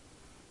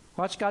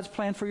 What's God's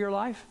plan for your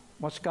life?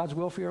 What's God's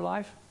will for your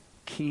life?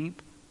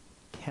 Keep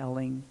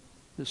telling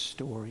the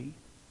story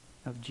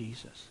of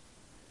Jesus.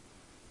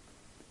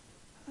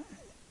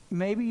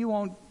 Maybe you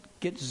won't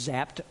get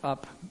zapped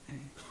up,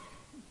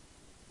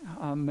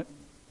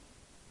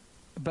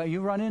 but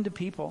you run into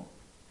people.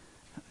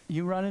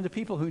 You run into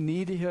people who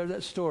need to hear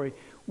that story.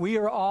 We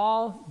are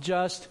all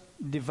just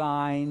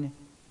divine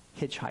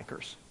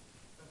hitchhikers.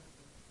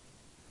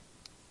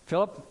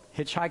 Philip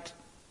hitchhiked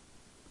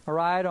a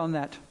ride on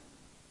that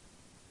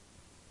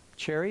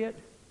chariot.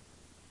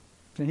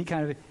 Then he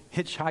kind of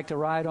hitchhiked a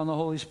ride on the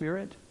Holy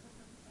Spirit.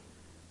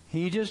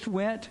 He just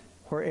went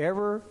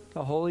wherever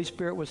the Holy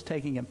Spirit was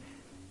taking him.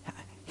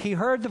 He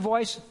heard the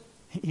voice.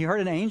 He heard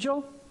an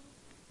angel.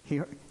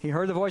 He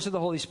heard the voice of the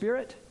Holy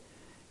Spirit.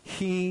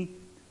 He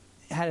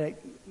had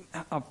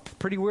a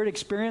pretty weird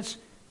experience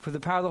with the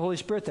power of the Holy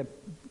Spirit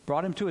that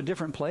brought him to a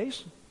different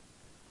place.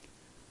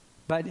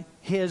 But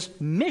his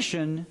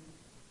mission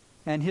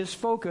and his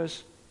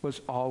focus was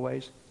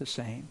always the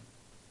same.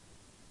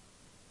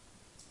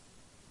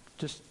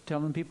 Just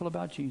telling people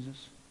about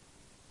Jesus.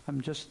 I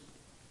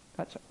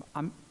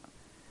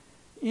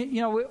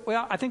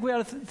think we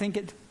ought to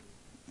think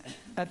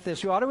at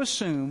this. You ought to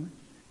assume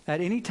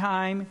at any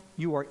time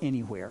you are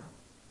anywhere.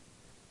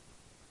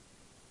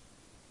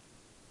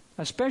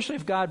 Especially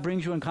if God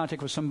brings you in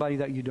contact with somebody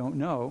that you don't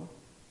know.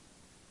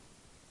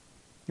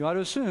 You ought to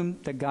assume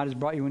that God has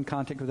brought you in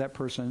contact with that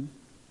person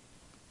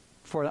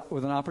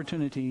with an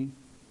opportunity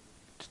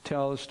to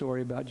tell a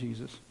story about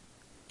Jesus.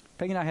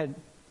 Peggy and I had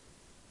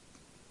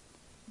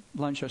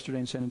lunch yesterday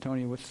in San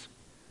Antonio with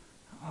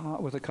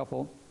a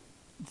couple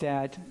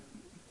that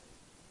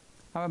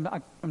I'm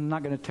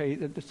not going to tell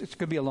you. It's going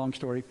to be a long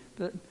story.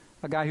 But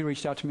a guy who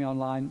reached out to me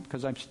online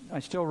because I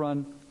still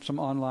run some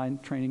online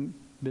training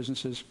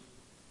businesses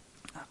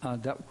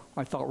that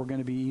I thought were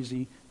going to be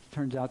easy.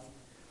 Turns out,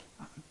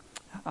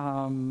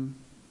 I'm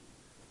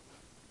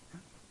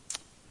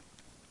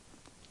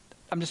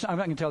not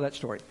going to tell that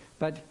story.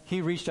 But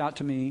he reached out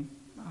to me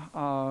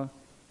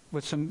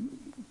with some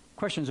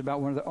questions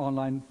about one of the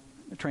online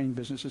training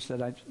businesses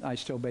that I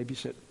still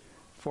babysit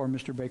for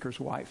Mr. Baker's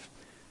wife.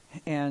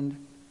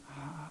 And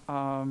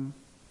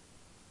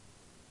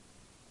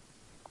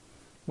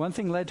one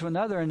thing led to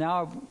another, and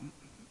now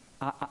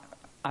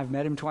I've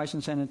met him twice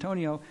in San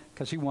Antonio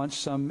because he wants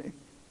some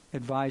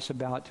advice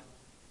about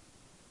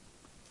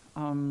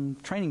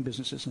training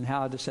businesses and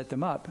how to set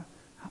them up.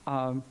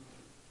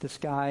 This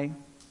guy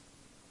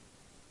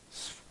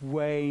is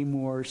way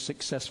more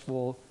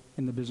successful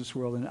in the business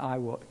world than I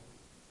will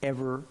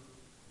ever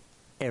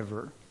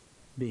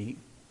be.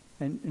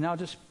 And now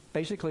just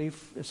basically,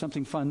 if it's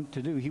something fun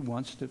to do, he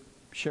wants to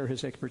share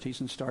his expertise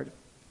and start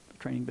a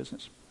training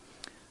business.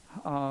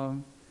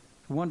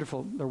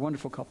 Wonderful. They're a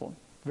wonderful couple.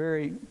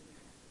 Very,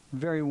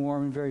 very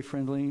warm and very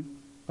friendly.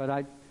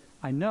 But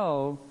I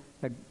know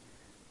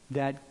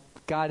that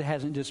God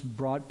hasn't just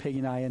brought Peggy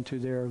and I into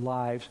their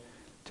lives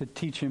to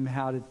teach him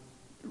how to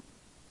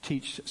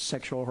teach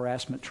sexual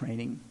harassment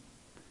training.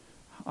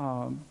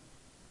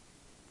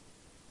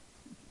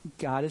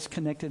 God has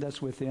connected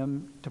us with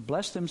them to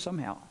bless them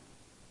somehow.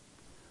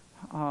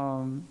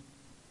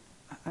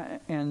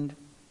 And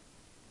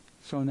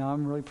so now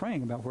I'm really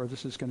praying about where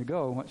this is going to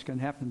go, what's going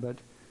to happen. But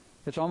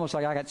it's almost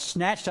like I got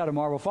snatched out of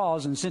Marble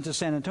Falls and sent to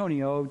San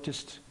Antonio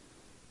just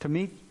to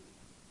meet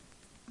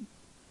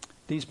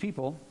these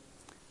people.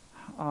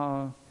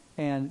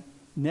 And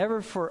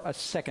never for a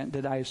second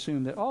did I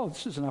assume that,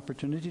 this is an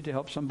opportunity to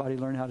help somebody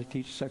learn how to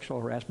teach sexual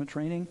harassment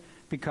training,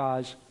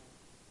 because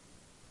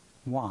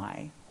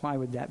why? Why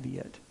would that be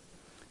it?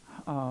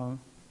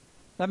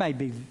 That may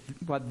be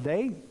what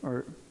they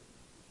are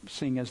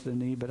seeing as the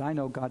need, but I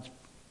know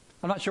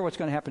I'm not sure what's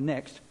going to happen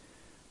next,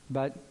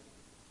 but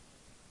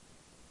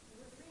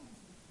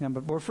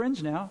we're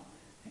friends now,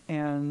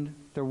 and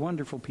they're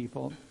wonderful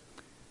people.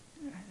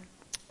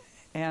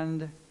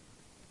 And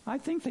I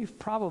think they've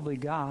probably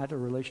got a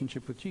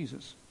relationship with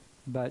Jesus,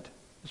 but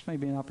this may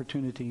be an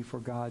opportunity for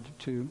God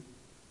to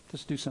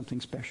just do something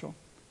special.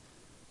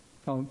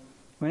 So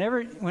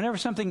whenever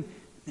something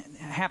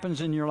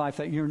happens in your life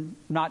that you're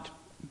not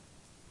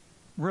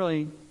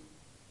really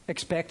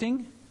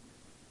expecting,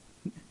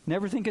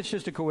 never think it's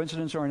just a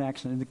coincidence or an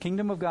accident. In the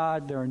kingdom of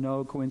God, there are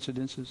no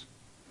coincidences.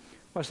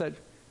 What's that?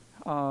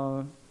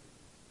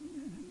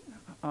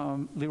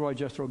 Leroy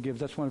Jethro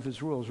gives. That's one of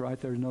his rules, right?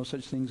 There's no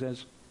such things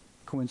as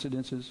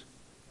coincidences.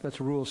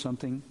 That's rule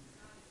something.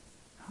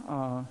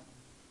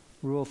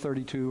 Rule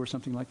 32 or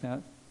something like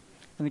that.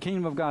 In the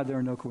kingdom of God, there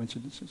are no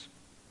coincidences.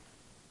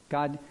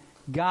 God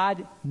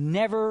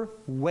never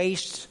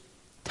wastes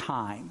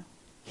time.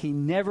 He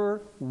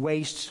never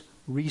wastes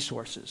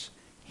resources.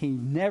 He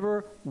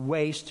never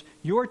wastes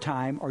your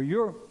time or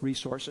your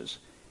resources.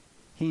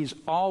 He's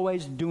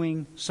always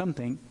doing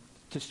something.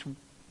 Just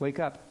wake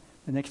up.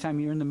 The next time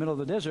you're in the middle of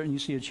the desert and you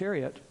see a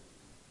chariot,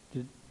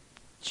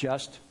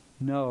 Just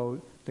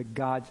know that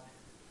God,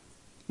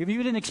 if you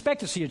didn't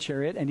expect to see a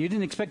chariot and you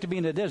didn't expect to be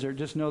in the desert,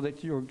 just know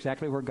that you're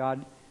exactly where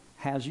God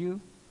has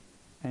you,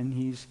 and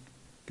He's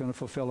going to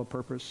fulfill a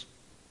purpose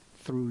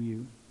through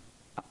you.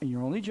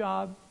 Your only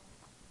job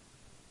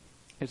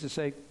is to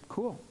say,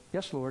 cool,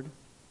 yes, Lord,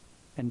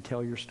 and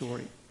tell your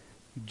story.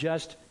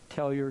 Just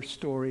tell your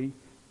story.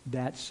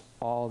 That's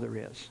all there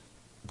is.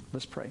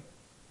 Let's pray.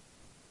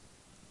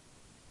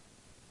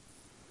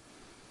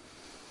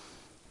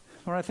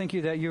 Lord, I thank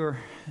you that you are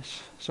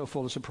so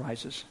full of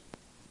surprises.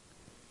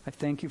 I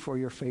thank you for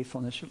your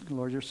faithfulness,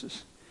 Lord.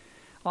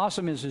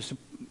 Awesome is just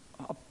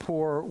a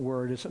poor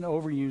word. It's an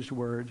overused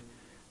word.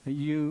 That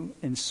you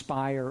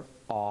inspire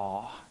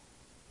awe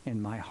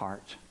in my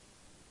heart.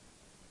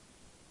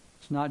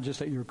 It's not just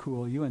that you're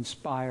cool. You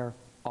inspire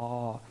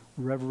awe,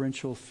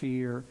 reverential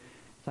fear.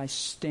 I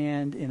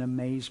stand in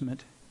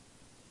amazement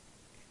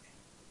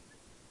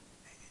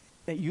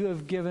that you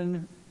have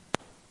given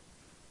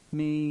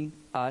me,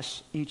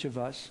 us, each of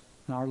us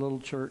in our little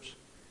church,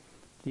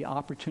 the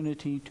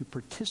opportunity to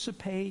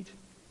participate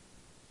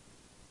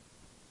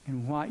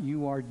in what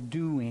you are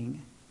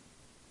doing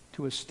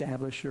to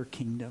establish your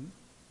kingdom.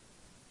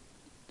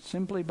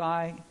 Simply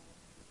by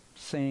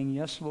saying,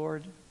 yes,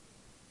 Lord,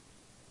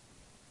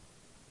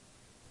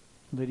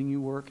 letting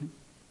you work,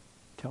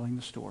 telling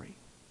the story.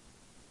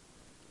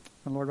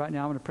 And Lord, right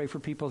now I'm going to pray for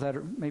people that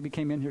maybe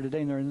came in here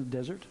today and they're in the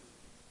desert.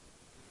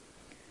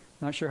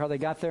 Not sure how they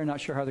got there, not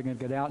sure how they're going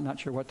to get out, not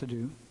sure what to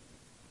do.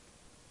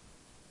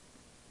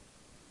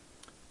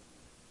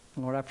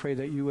 And Lord, I pray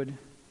that you would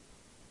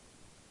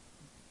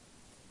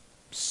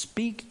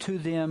speak to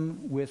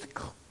them with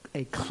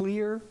a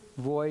clear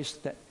voice,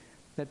 that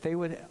they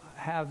would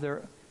have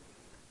their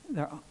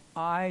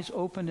eyes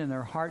opened and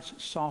their hearts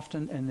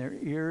softened and their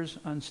ears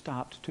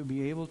unstopped to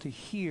be able to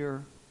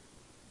hear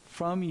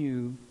from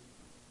you,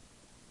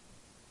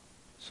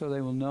 so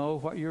they will know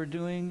what you're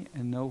doing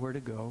and know where to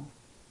go.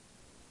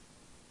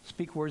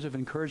 Speak words of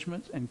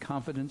encouragement and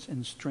confidence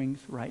and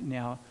strength right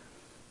now.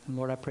 And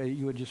Lord, I pray that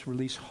you would just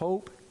release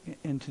hope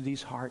into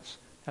these hearts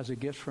as a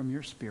gift from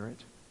your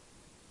Spirit.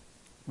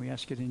 We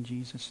ask it in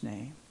Jesus'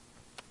 name.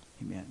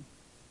 Amen.